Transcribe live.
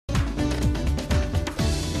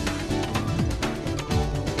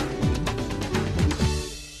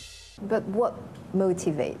But what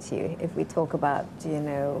motivates you if we talk about, you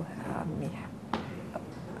know,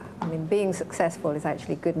 I mean, being successful is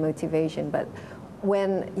actually good motivation, but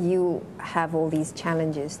when you have all these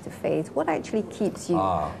challenges to face, what actually keeps you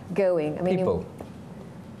going? I mean,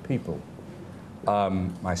 people.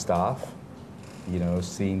 My staff, you know,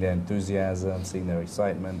 seeing their enthusiasm, seeing their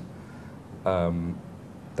excitement,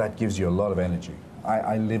 that gives you a lot of energy.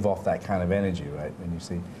 I live off that kind of energy, right, when you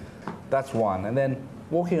see. That's one. And then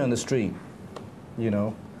walking on the street, you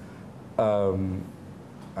know, I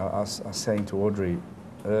was saying to Audrey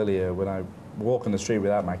earlier, when I walk on the street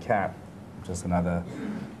without my cap, just another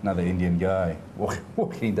Indian guy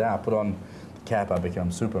walking down, put on the cap, I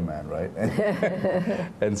become Superman, right?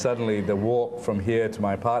 And suddenly the walk from here to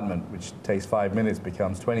my apartment, which takes 5 minutes,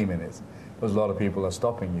 becomes 20 minutes. Because a lot of people are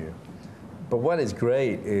stopping you. But what is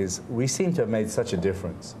great is we seem to have made such a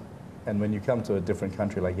difference. And when you come to a different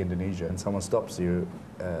country like Indonesia and someone stops you,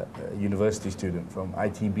 a university student from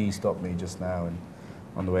ITB stopped me just now and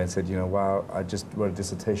on the way and said, you know, wow, I just wrote a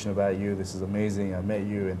dissertation about you, this is amazing, I met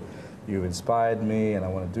you and you've inspired me and I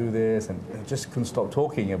want to do this, and I just couldn't stop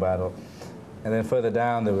talking about it. And then further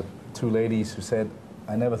down there were two ladies who said,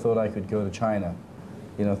 I never thought I could go to China.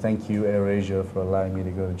 You know, thank you AirAsia for allowing me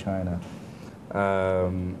to go to China.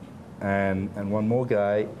 And one more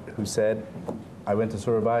guy who said, I went to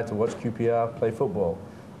Surabaya to watch QPR play football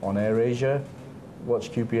on AirAsia,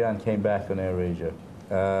 watched QPR and came back on AirAsia.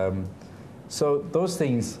 So those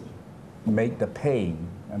things make the pain,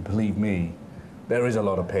 and believe me, there is a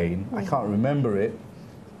lot of pain. I can't remember it,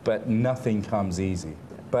 but nothing comes easy.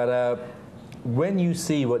 But when you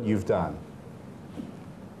see what you've done,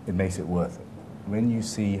 it makes it worth it. When you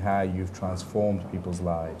see how you've transformed people's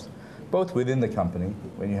lives, both within the company,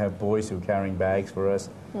 when you have boys who are carrying bags for us,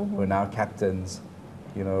 who are now captains,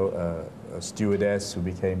 you know, a stewardess who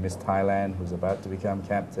became Miss Thailand, who's about to become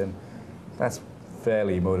captain, that's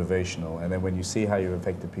fairly motivational. And then when you see how you've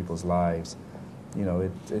affected people's lives, you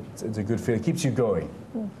know, it's a good feeling. It keeps you going.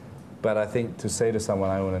 But I think to say to someone,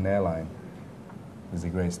 I own an airline, is a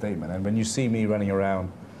great statement. And when you see me running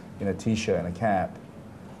around in a T-shirt and a cap,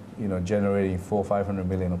 you know, generating 400 or 500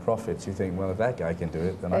 million of profits, you think, well, if that guy can do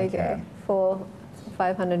it, then I can.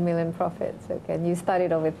 500 million profits, okay. And you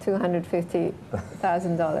started off with $250,000.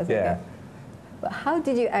 Yeah. Okay. But how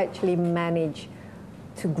did you actually manage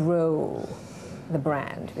to grow the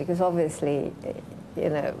brand? Because obviously, you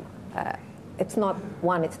know, it's not,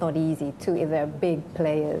 one, it's not easy. Two, if there are big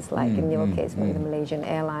players, like in your case, maybe the Malaysian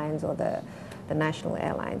Airlines or the national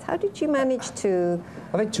airlines. How did you manage to...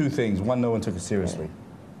 I think two things. One, no one took it seriously.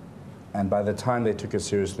 And by the time they took it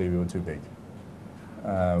seriously, we were too big.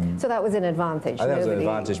 So that was an advantage. I think that was an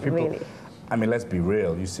advantage. People, really... I mean, let's be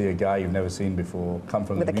real. You see a guy you've never seen before, come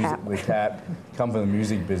from the music, with a cap, come from the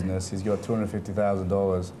music business. He's got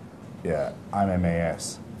 $250,000. Yeah, I'm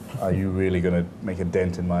MAS. Are you really going to make a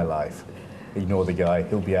dent in my life? Ignore the guy.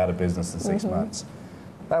 He'll be out of business in 6 months.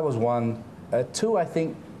 That was one. Two, I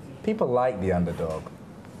think people like the underdog.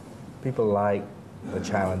 People like the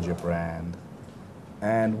challenger brand.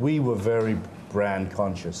 And we were very brand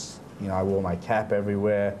conscious. You know, I wore my cap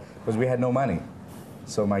everywhere because we had no money.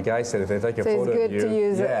 So my guy said, if they take a photo of you... So it's good to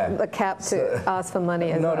use the cap to ask for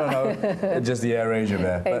money as well. No, just the AirAsia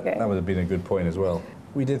there. Okay. But that would have been a good point as well.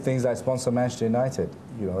 We did things like sponsor Manchester United,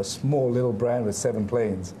 you know, a small little brand with 7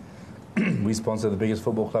 planes. We sponsor the biggest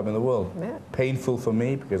football club in the world. Yeah. Painful for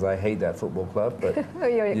me because I hate that football club. But oh,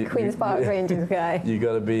 you're a Queen's Park Rangers guy. You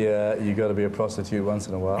got to be a prostitute once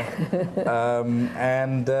in a while.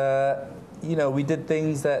 You know, we did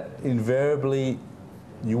things that invariably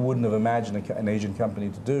you wouldn't have imagined an Asian company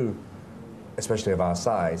to do, especially of our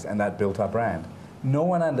size, and that built our brand. No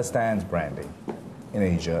one understands branding in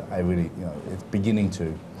Asia. I really, you know, it's beginning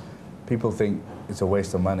to. People think it's a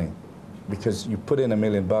waste of money because you put in $1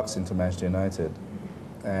 million into Manchester United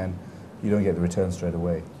and you don't get the return straight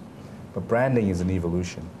away. But branding is an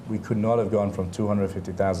evolution. We could not have gone from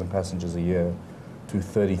 250,000 passengers a year to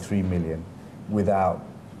 33 million without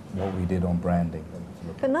what we did on branding.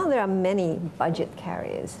 But now there are many budget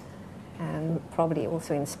carriers, and probably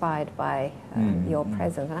also inspired by your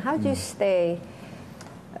presence. And how do you stay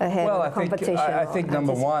ahead of the competition? I think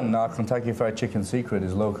number one, our Kentucky Fried Chicken secret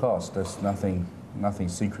is low cost. There's nothing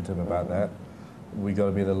secretive about that. We got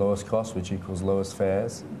to be the lowest cost, which equals lowest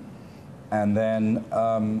fares. And then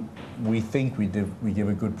we think we give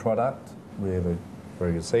a good product. We have a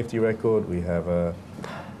very good safety record. We have a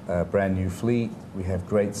brand new fleet. We have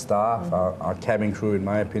great staff. Our cabin crew, in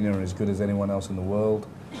my opinion, are as good as anyone else in the world.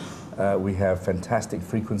 We have fantastic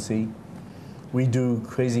frequency. We do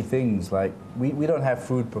crazy things like we don't have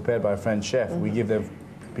food prepared by a French chef. We give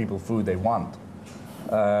people food they want.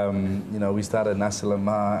 You know, we started nasi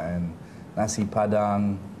lemak and nasi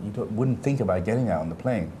padang. You wouldn't think about getting that on the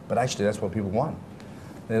plane, but actually that's what people want.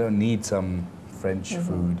 They don't need some French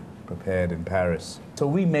food prepared in Paris. So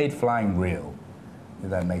we made flying real, if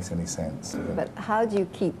that makes any sense. But how do you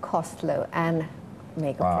keep costs low and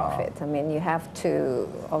make a profit? I mean, you have to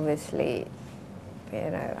obviously, you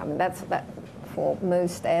know, I mean, that for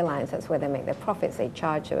most airlines, that's where they make their profits. They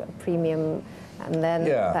charge a premium, and then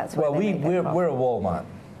that's where they make their profit. We're a Walmart.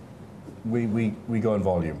 We go in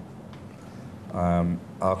volume.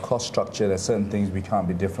 Our cost structure, there's certain things we can't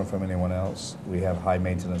be different from anyone else. We have high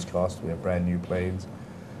maintenance costs. We have brand new planes.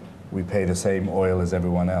 We pay the same oil as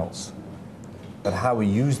everyone else. But how we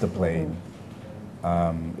use the plane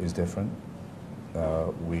is different.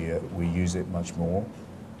 We use it much more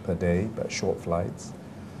per day, but short flights.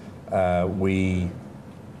 We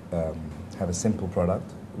have a simple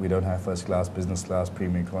product. We don't have first class, business class,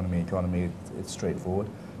 premium economy. It's straightforward.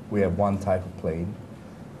 We have one type of plane,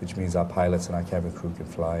 which means our pilots and our cabin crew can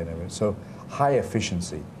fly and everything. So high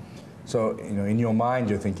efficiency. So, you know, in your mind,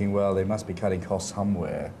 you're thinking, well, they must be cutting costs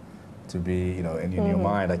somewhere to be, you know, and in your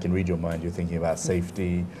mind, I can read your mind, you're thinking about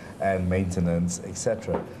safety and maintenance,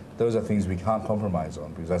 etc. Those are things we can't compromise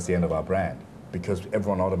on because that's the end of our brand, because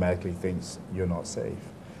everyone automatically thinks you're not safe.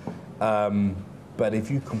 But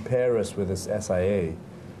if you compare us with this SIA,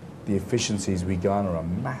 the efficiencies we garner are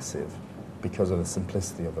massive because of the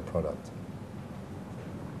simplicity of the product.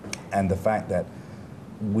 And the fact that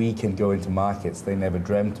we can go into markets they never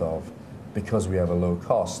dreamt of because we have a low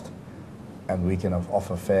cost and we can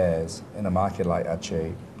offer fares in a market like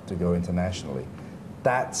Aceh to go internationally.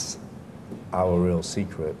 That's our real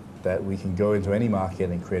secret, that we can go into any market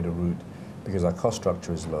and create a route because our cost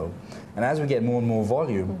structure is low. And as we get more and more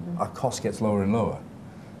volume, our cost gets lower and lower.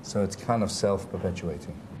 So it's kind of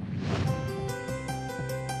self-perpetuating.